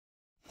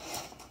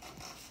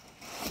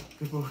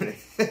Good morning.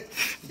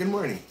 Good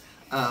morning.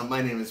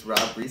 My name is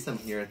Rob Reas. I'm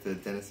here at the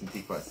Denison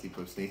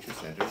Pequotsepos Nature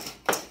Center,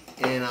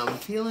 and I'm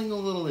feeling a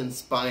little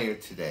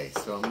inspired today.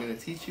 So I'm going to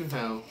teach you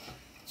how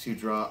to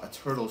draw a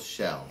turtle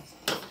shell.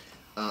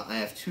 I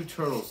have two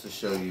turtles to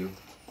show you.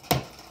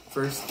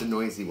 First, the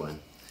noisy one.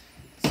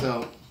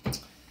 So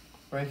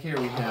right here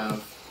we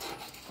have,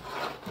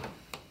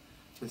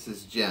 this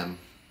is Gem,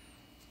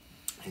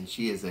 and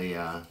she is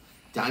a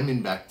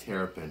diamondback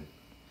terrapin.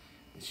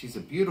 And she's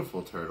a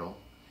beautiful turtle,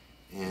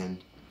 and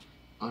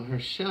on her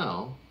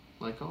shell,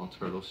 like all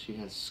turtles, she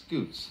has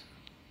scutes.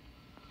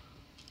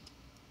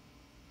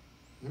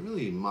 They're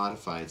really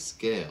modified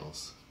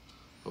scales,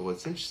 but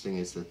what's interesting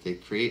is that they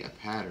create a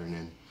pattern,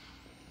 and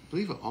I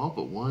believe all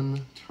but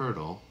one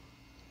turtle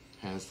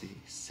has the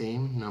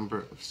same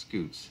number of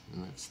scutes,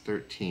 and that's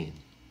 13.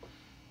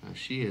 Now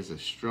she is a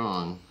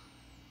strong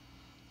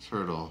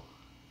turtle,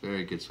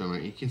 very good swimmer.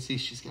 You can see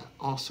she's got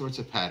all sorts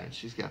of patterns.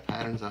 She's got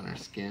patterns on her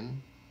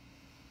skin.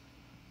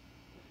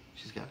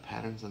 She's got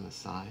patterns on the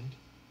side.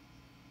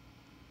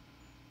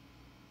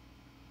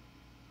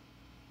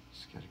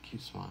 She's got a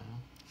cute smile.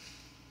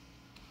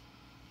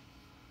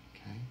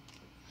 Okay.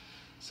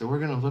 So we're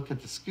going to look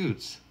at the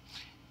scutes,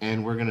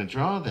 and we're going to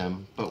draw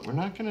them, but we're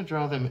not going to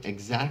draw them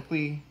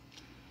exactly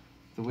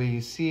the way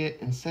you see it.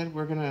 Instead,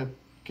 we're going to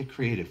get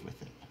creative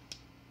with it.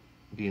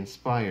 Be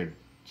inspired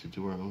to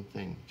do our own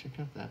thing. Check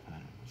out that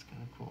pattern. That's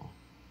kind of cool.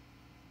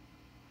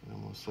 It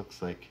almost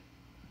looks like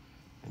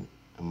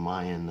a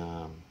Mayan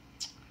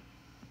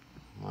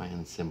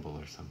symbol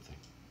or something.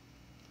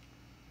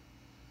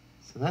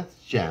 So that's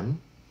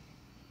Gem.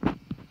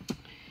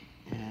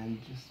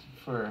 And just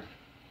for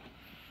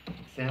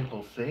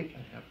example's sake,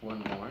 I have one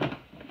more.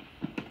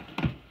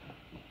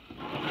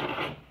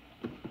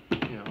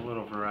 You know, a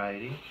little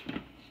variety.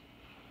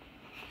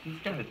 He's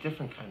got a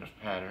different kind of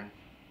pattern.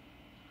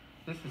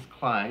 This is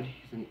Clyde.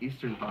 He's an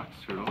eastern box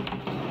turtle.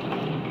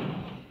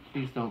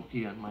 Please don't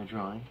pee on my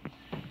drawing.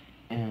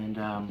 And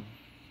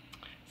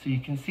so you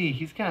can see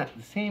he's got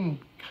the same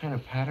kind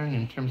of pattern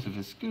in terms of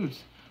his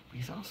scutes, but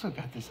he's also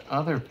got this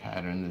other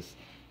pattern,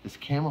 this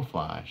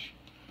camouflage.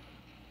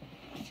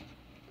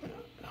 It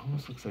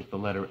almost looks like the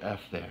letter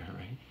F there,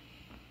 right?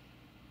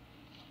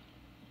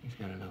 He's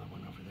got another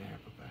one over there,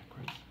 but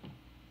backwards.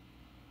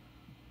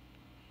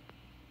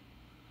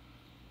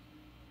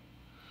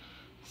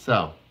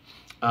 So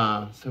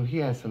he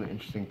has some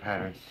interesting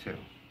patterns too.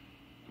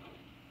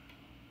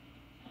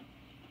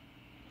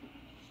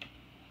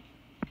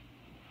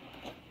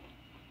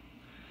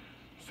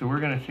 So we're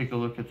going to take a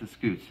look at the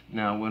scutes.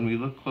 Now, when we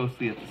look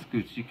closely at the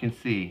scutes, you can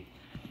see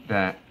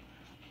that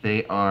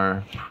they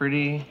are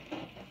pretty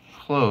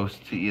close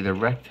to either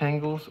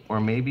rectangles or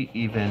maybe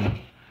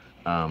even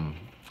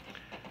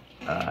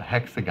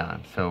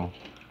hexagon. So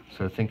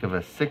think of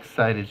a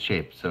six-sided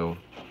shape. So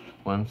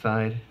one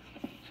side,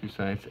 two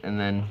sides, and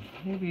then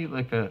maybe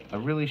like a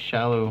really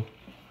shallow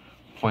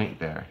point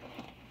there,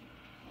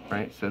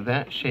 right? So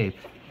that shape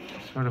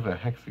is sort of a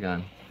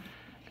hexagon.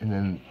 And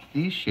then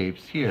these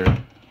shapes here,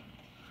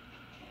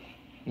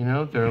 you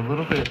know, they're a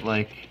little bit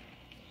like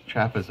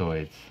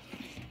trapezoids,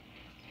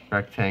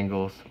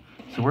 rectangles.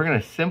 So we're going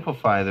to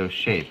simplify those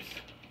shapes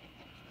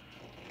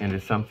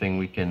into something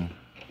we can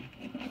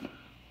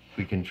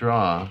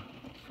draw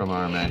from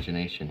our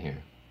imagination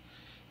here.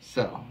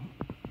 So,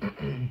 put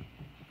him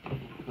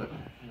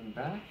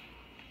back.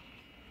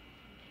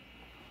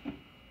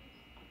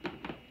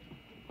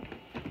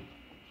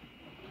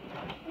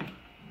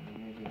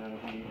 Maybe that'll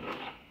be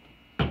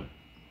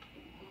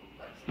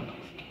less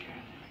easy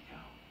here. There we go.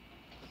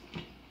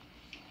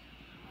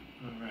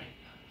 All right.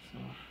 So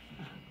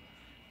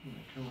I'm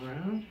gonna come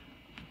around.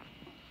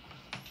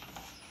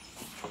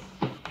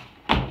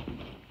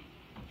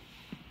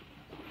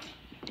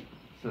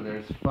 So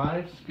there's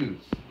 5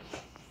 scutes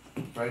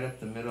right up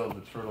the middle of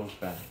the turtle's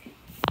back.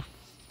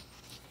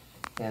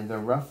 And they're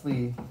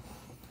roughly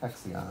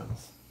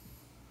hexagons.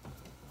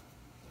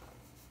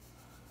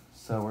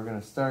 So we're going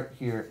to start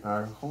here.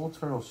 Our whole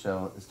turtle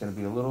shell is going to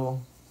be a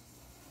little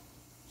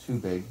too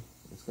big.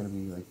 It's going to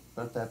be like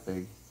about that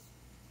big.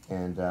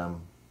 And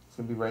it's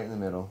going to be right in the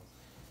middle,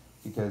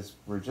 because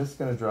we're just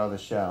going to draw the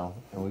shell,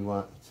 and we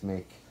want to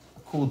make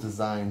cool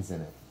designs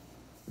in it.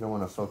 We don't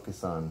want to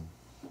focus on,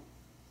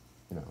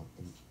 you know,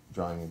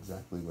 drawing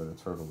exactly what a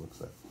turtle looks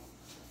like.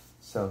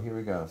 So here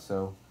we go.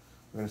 So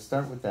we're going to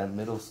start with that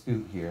middle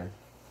scute here.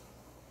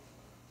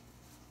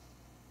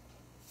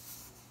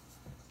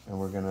 And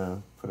we're going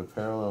to put a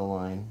parallel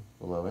line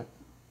below it.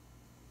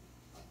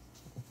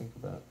 I think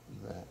about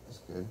that is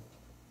good.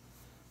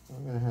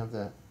 We're going to have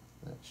that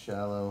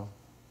shallow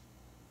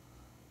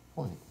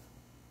point.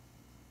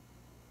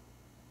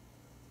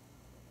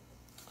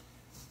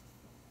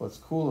 What's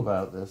cool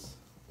about this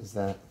is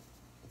that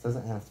it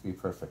doesn't have to be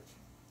perfect.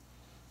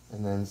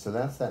 And then, so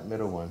that's that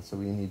middle one. So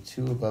we need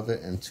 2 above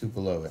it and 2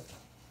 below it.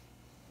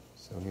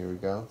 So here we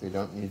go. They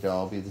don't need to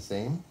all be the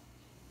same.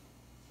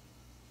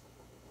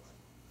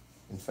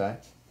 In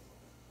fact,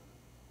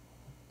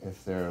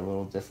 if they're a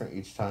little different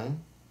each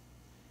time,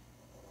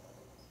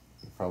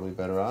 you're probably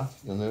better off.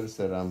 You'll notice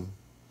that I'm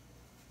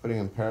putting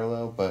them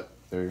parallel, but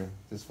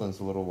this one's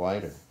a little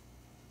wider.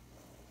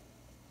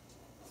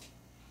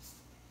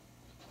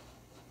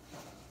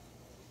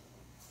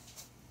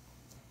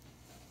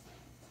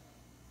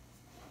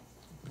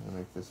 I'm gonna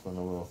make this one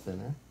a little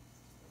thinner.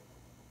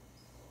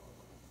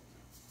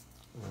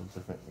 A little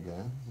different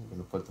again. I'm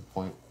gonna put the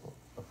point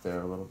up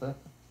there a little bit.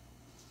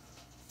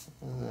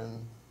 And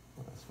then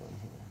last one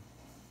here.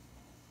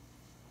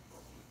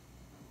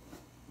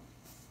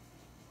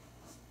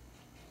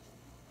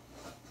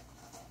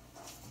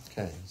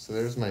 Okay, so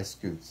there's my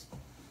scoots.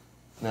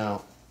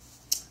 Now,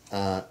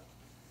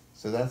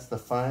 so that's the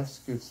 5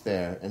 scoots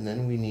there, and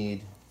then we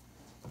need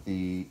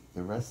the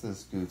rest of the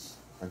scoots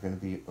are going to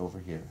be over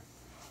here.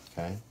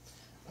 Okay,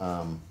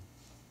 so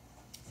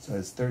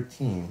it's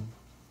 13.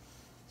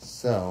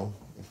 So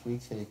if we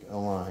take a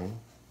line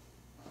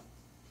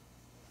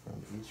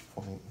from each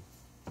point.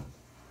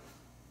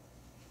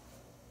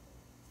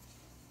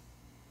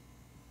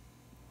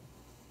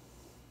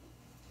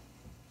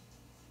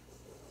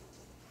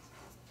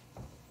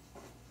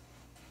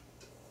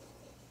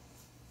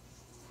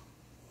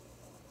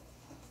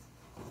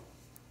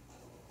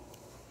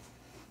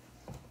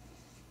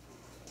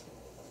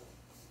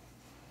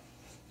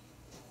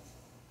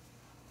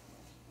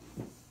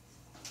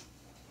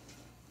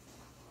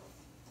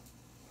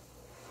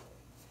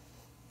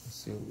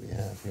 See what we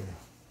have here.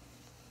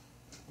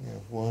 We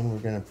have one, we're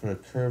going to put a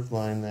curved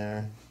line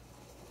there.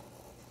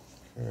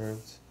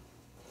 Curved.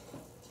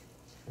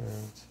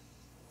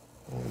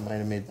 Oh, we might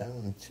have made that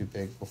one too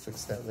big. We'll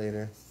fix that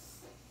later.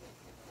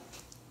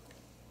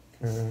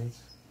 Curved.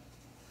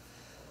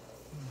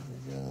 There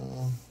we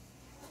go.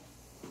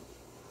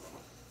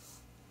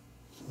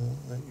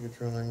 Don't let your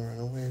drawing run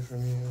away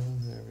from you.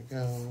 There we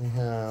go. We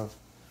have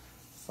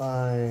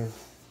 5.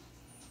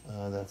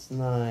 That's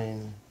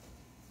 9.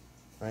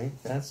 Right?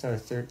 That's our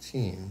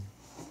 13.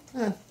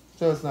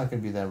 So it's not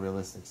going to be that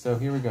realistic. So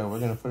here we go. We're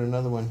going to put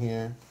another one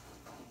here.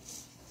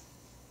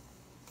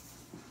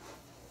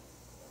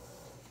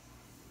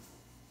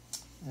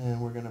 And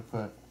we're going to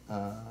put,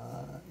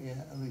 yeah,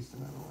 at least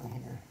another one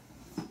here.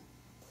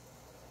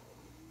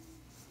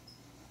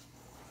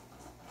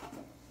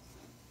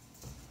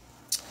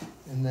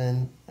 And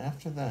then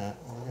after that,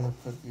 we're going to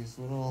put these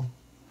little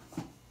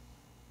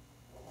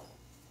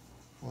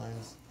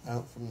lines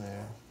out from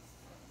there.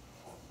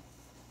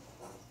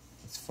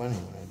 It's funny,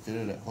 when I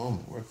did it at home,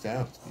 it worked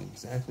out to be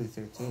exactly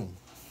 13.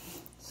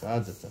 It's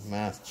odd that the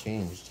math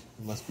changed.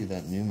 It must be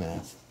that new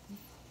math.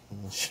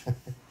 I'm not sure.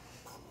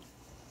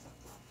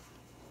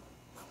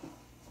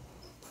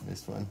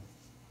 This one.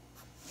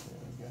 There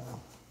we go.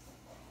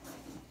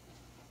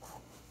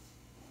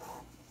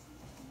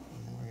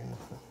 And then we're going to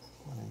put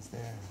lines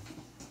there.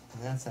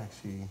 And that's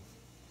actually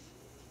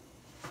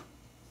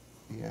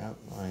the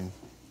outline.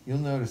 You'll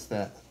notice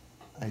that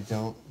I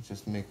don't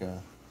just make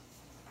a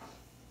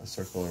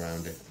circle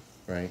around it,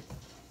 right?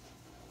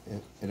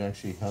 It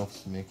actually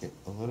helps make it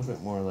a little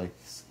bit more like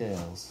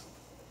scales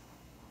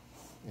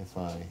if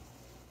I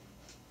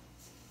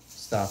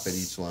stop at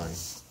each line.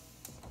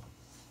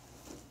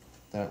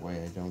 That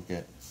way I don't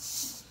get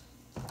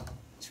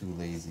too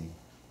lazy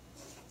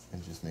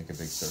and just make a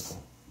big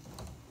circle.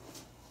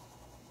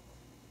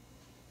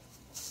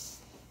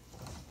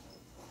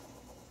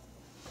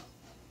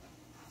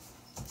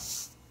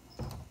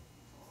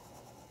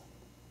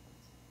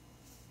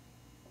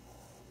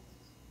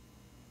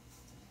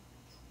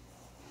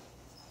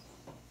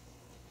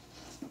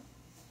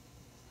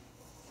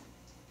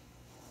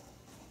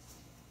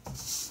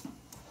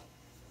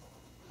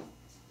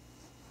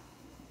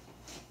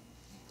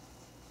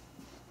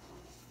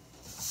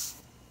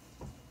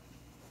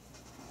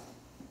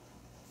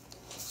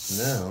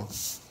 Now,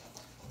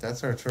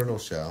 that's our turtle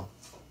shell,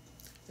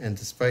 and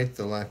despite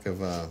the lack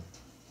of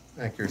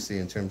accuracy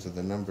in terms of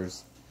the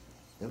numbers,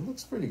 it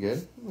looks pretty good.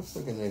 It looks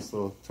like a nice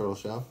little turtle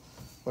shell.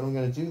 What I'm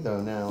going to do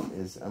though now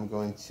is I'm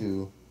going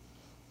to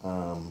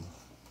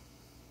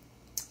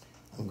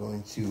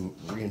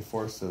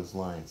reinforce those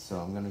lines. So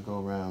I'm going to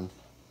go around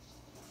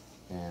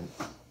and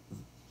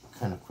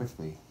kind of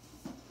quickly,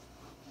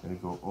 I'm going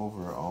to go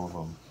over all of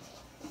them,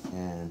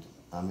 and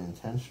I'm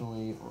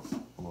intentionally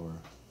or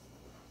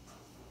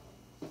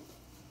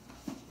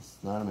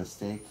not a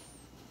mistake,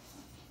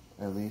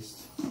 at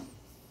least,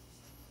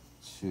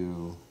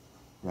 to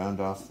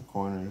round off the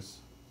corners,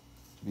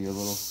 to be a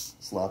little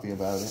sloppy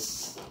about it.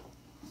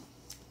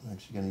 I'm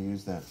actually going to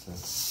use that to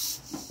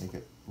make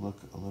it look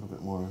a little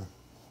bit more,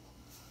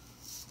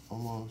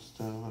 almost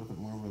a little bit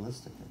more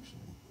realistic,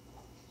 actually.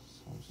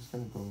 So I'm just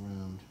going to go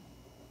around,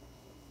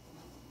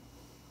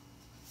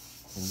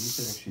 and you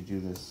could actually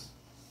do this,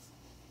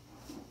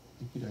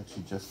 you could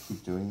actually just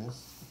keep doing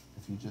this.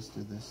 If you just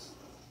did this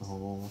the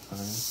whole time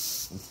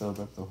and filled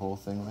up the whole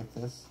thing like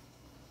this,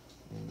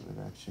 it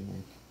would actually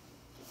make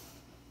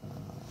a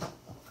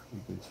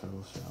pretty good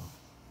turtle shell.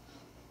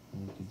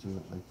 And you could do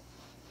it like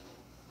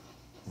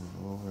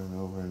over and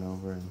over and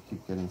over and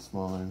keep getting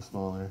smaller and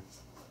smaller,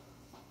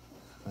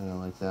 kind of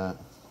like that.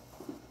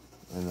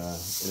 And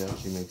it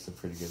actually makes a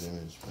pretty good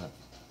image. But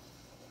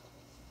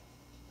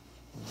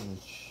I'm going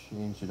to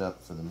change it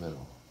up for the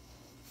middle.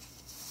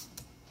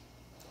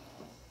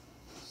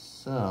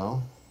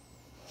 So,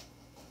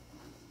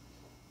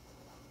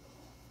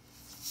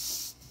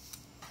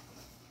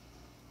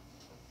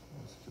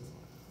 let's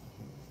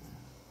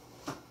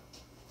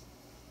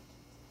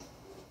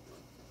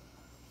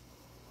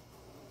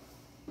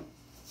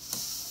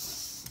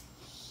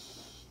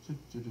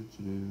do it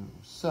here.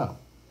 So,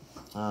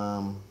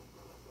 how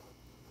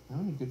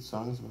many good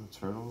songs about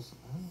turtles?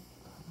 I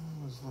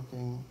was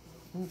looking,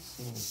 I didn't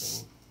see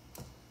anything.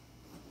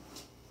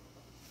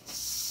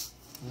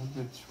 No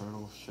good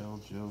turtle shell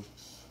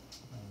jokes.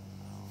 I don't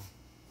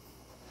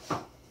know.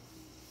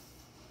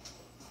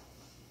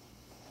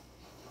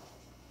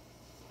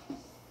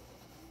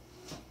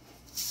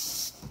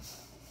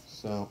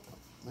 So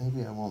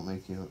maybe I won't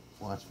make you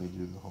watch me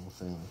do the whole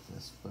thing like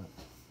this, but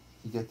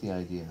you get the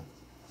idea.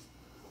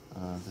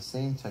 The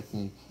same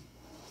technique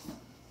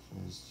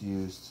is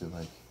used to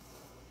like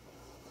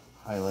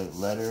highlight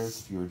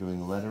letters. If you were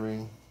doing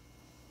lettering,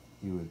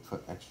 you would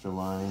put extra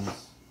lines,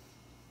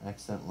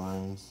 accent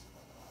lines.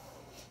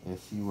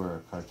 If you were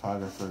a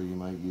cartographer, you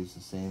might use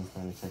the same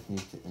kind of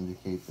technique to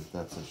indicate that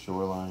that's a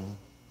shoreline,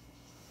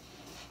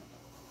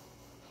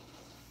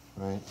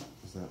 right?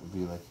 Because that would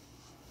be like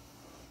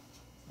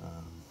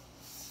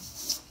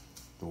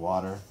the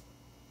water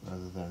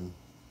rather than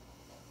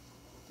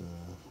the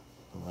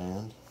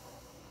land.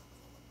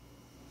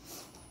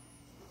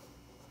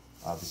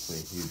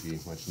 Obviously, you'd be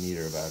much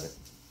neater about it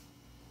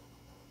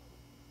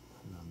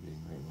than I'm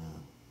being right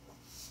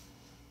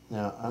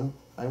now. Now,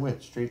 I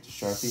went straight to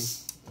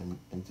Sharpie and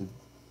did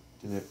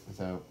it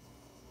without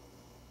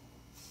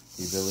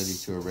the ability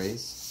to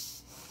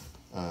erase.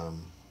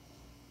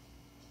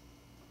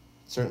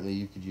 Certainly,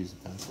 you could use a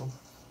pencil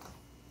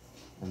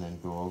and then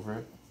go over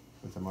it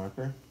with a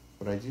marker,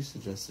 but I do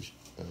suggest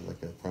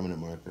like a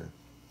permanent marker.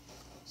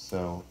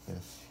 So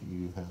if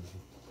you have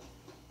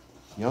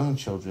young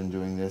children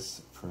doing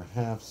this,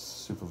 perhaps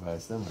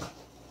supervise them or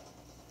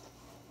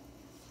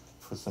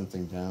put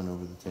something down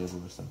over the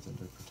table or something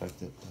to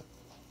protect it.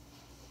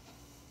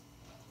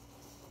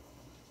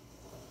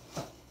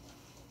 But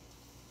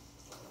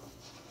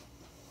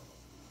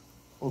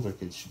older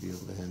kids should be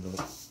able to handle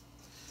it.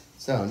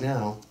 So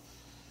now,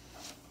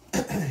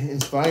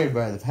 inspired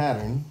by the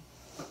pattern,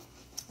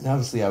 and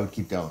obviously I would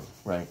keep going,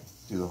 right?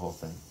 Do the whole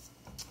thing.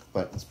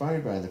 But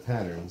inspired by the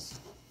patterns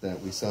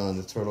that we saw in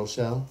the turtle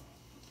shell,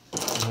 we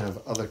have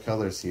other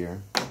colors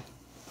here.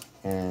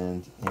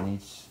 And in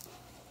each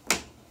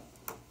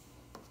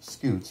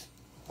scoot,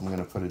 I'm going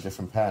to put a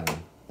different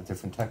pattern, a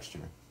different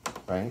texture,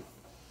 right?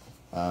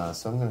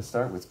 So I'm going to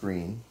start with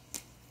green,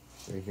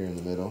 right here in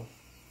the middle.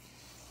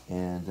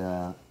 And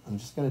I'm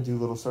just going to do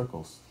little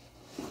circles.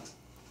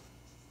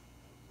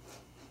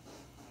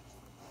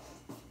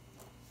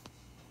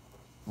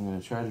 I'm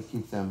going to try to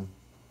keep them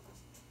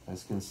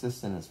as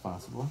consistent as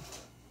possible.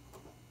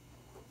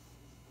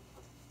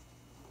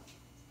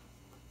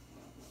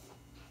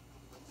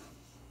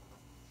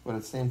 But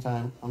at the same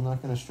time, I'm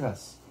not going to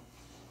stress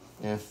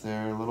if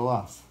they're a little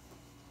off.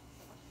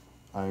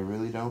 I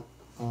really don't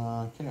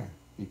care,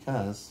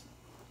 because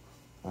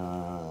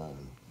having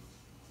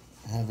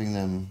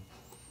them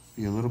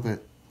be a little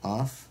bit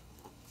off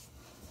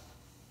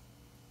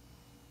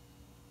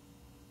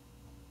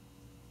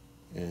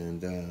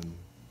and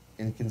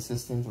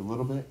inconsistent a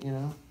little bit, you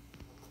know,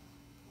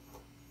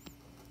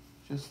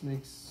 just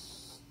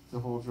makes the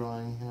whole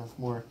drawing have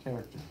more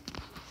character.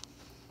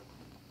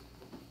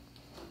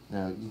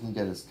 Now, you can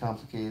get as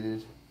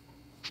complicated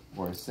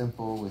or as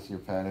simple with your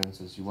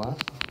patterns as you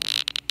want.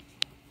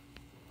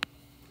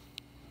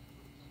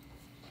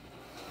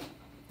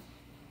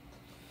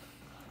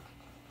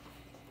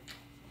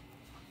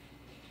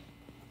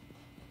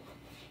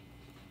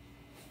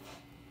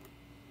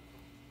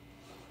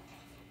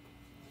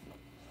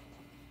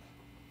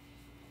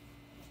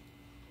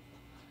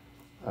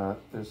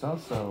 There's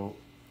also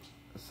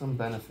some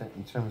benefit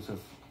in terms of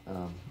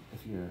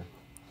if you're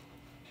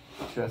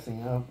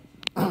stressing out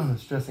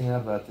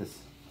about this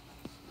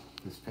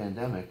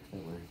pandemic that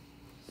we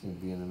seem to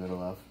be in the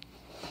middle of.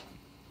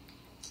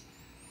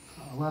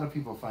 A lot of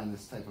people find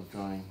this type of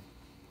drawing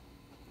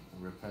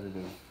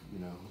repetitive, you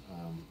know,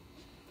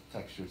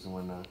 textures and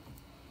whatnot,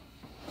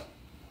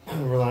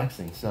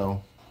 relaxing.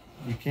 So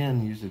you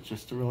can use it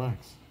just to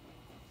relax.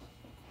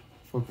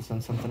 Focus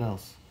on something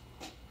else.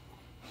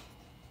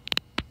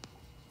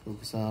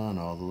 Focus on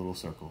all the little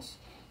circles.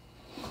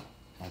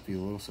 Happy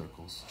little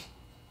circles.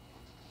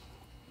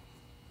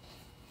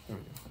 There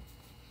we go.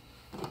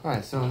 All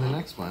right, so in the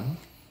next one,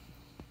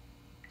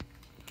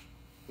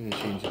 I'm going to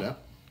change it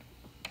up.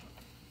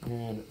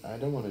 And I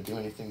don't want to do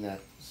anything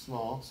that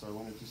small, so I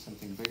want to do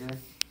something bigger.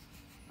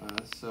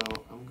 So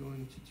I'm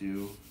going to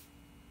do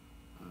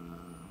a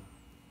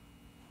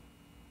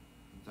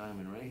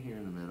diamond right here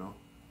in the middle.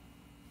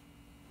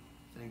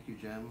 Thank you,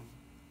 Jem,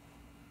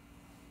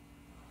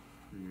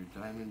 for your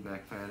diamond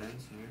back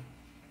patterns here.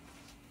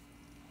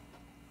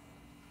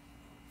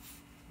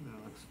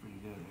 That looks pretty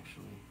good,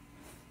 actually.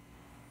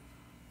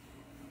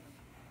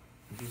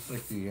 And just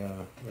like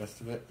the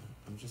rest of it,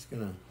 I'm just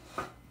gonna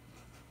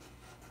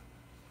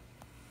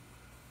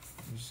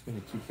I'm just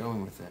going to keep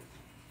going with it.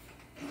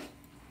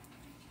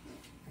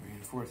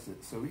 Reinforce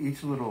it. So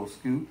each little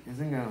scoot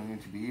isn't going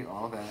to be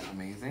all that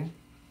amazing.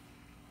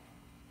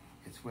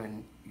 It's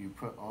when you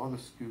put all the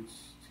scoots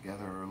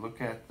together or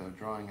look at the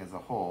drawing as a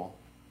whole,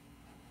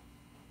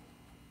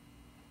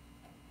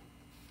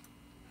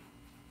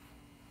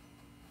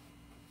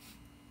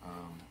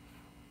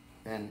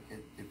 then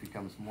it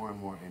becomes more and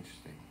more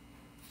interesting.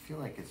 I feel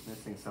like it's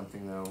missing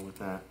something though with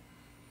that.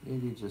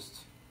 Maybe just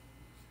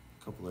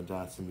a couple of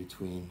dots in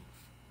between.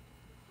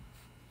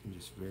 You can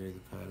just vary the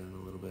pattern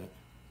a little bit.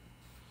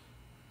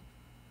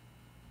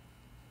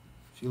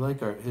 If you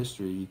like art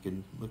history, you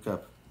can look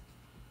up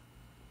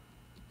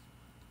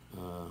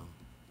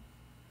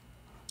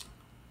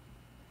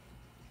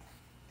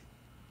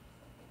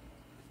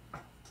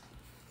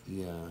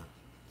the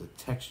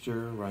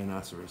texture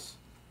rhinoceros,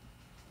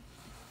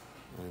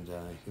 and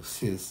you'll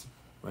see this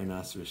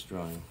rhinoceros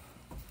drawing.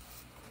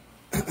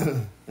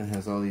 It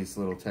has all these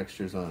little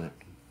textures on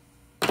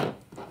it.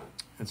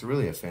 It's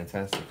really a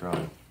fantastic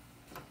drawing.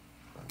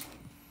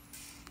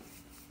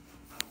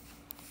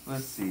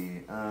 Let's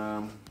see,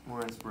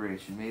 more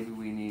inspiration. Maybe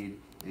we need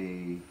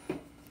a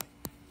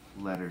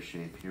letter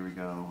shape. Here we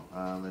go.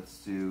 Let's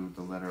do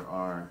the letter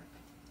R.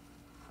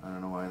 I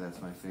don't know why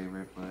that's my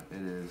favorite, but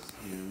it is.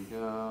 Here we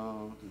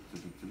go.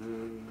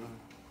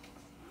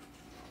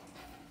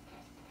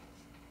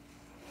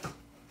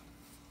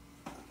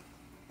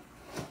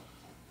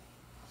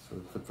 So we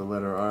put the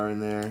letter R in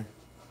there,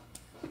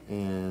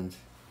 and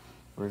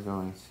we're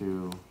going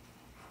to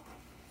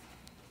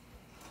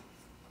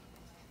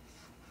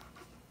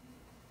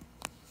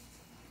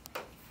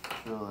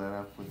fill that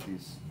up with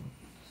these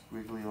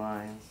squiggly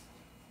lines.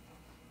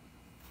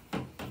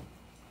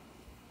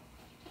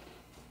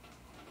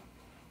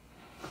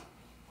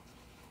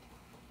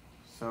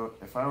 So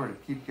if I were to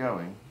keep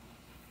going,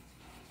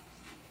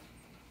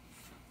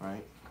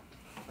 right,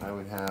 I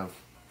would have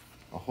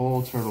a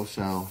whole turtle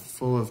shell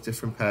full of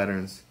different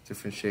patterns,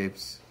 different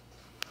shapes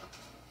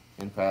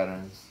and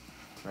patterns,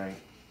 right?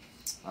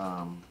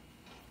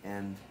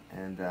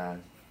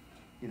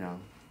 You know,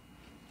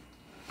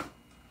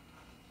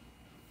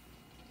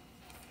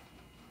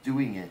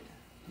 doing it,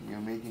 you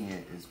know, making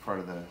it is part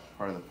of the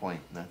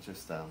point, not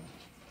just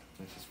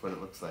what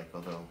it looks like.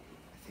 Although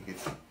I think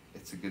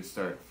it's a good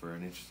start for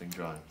an interesting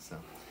drawing. So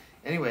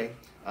anyway,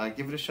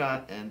 give it a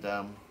shot, and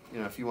you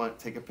know, if you want,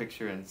 take a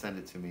picture and send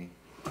it to me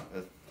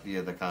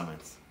via the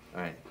comments.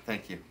 All right,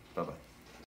 thank you. Bye bye.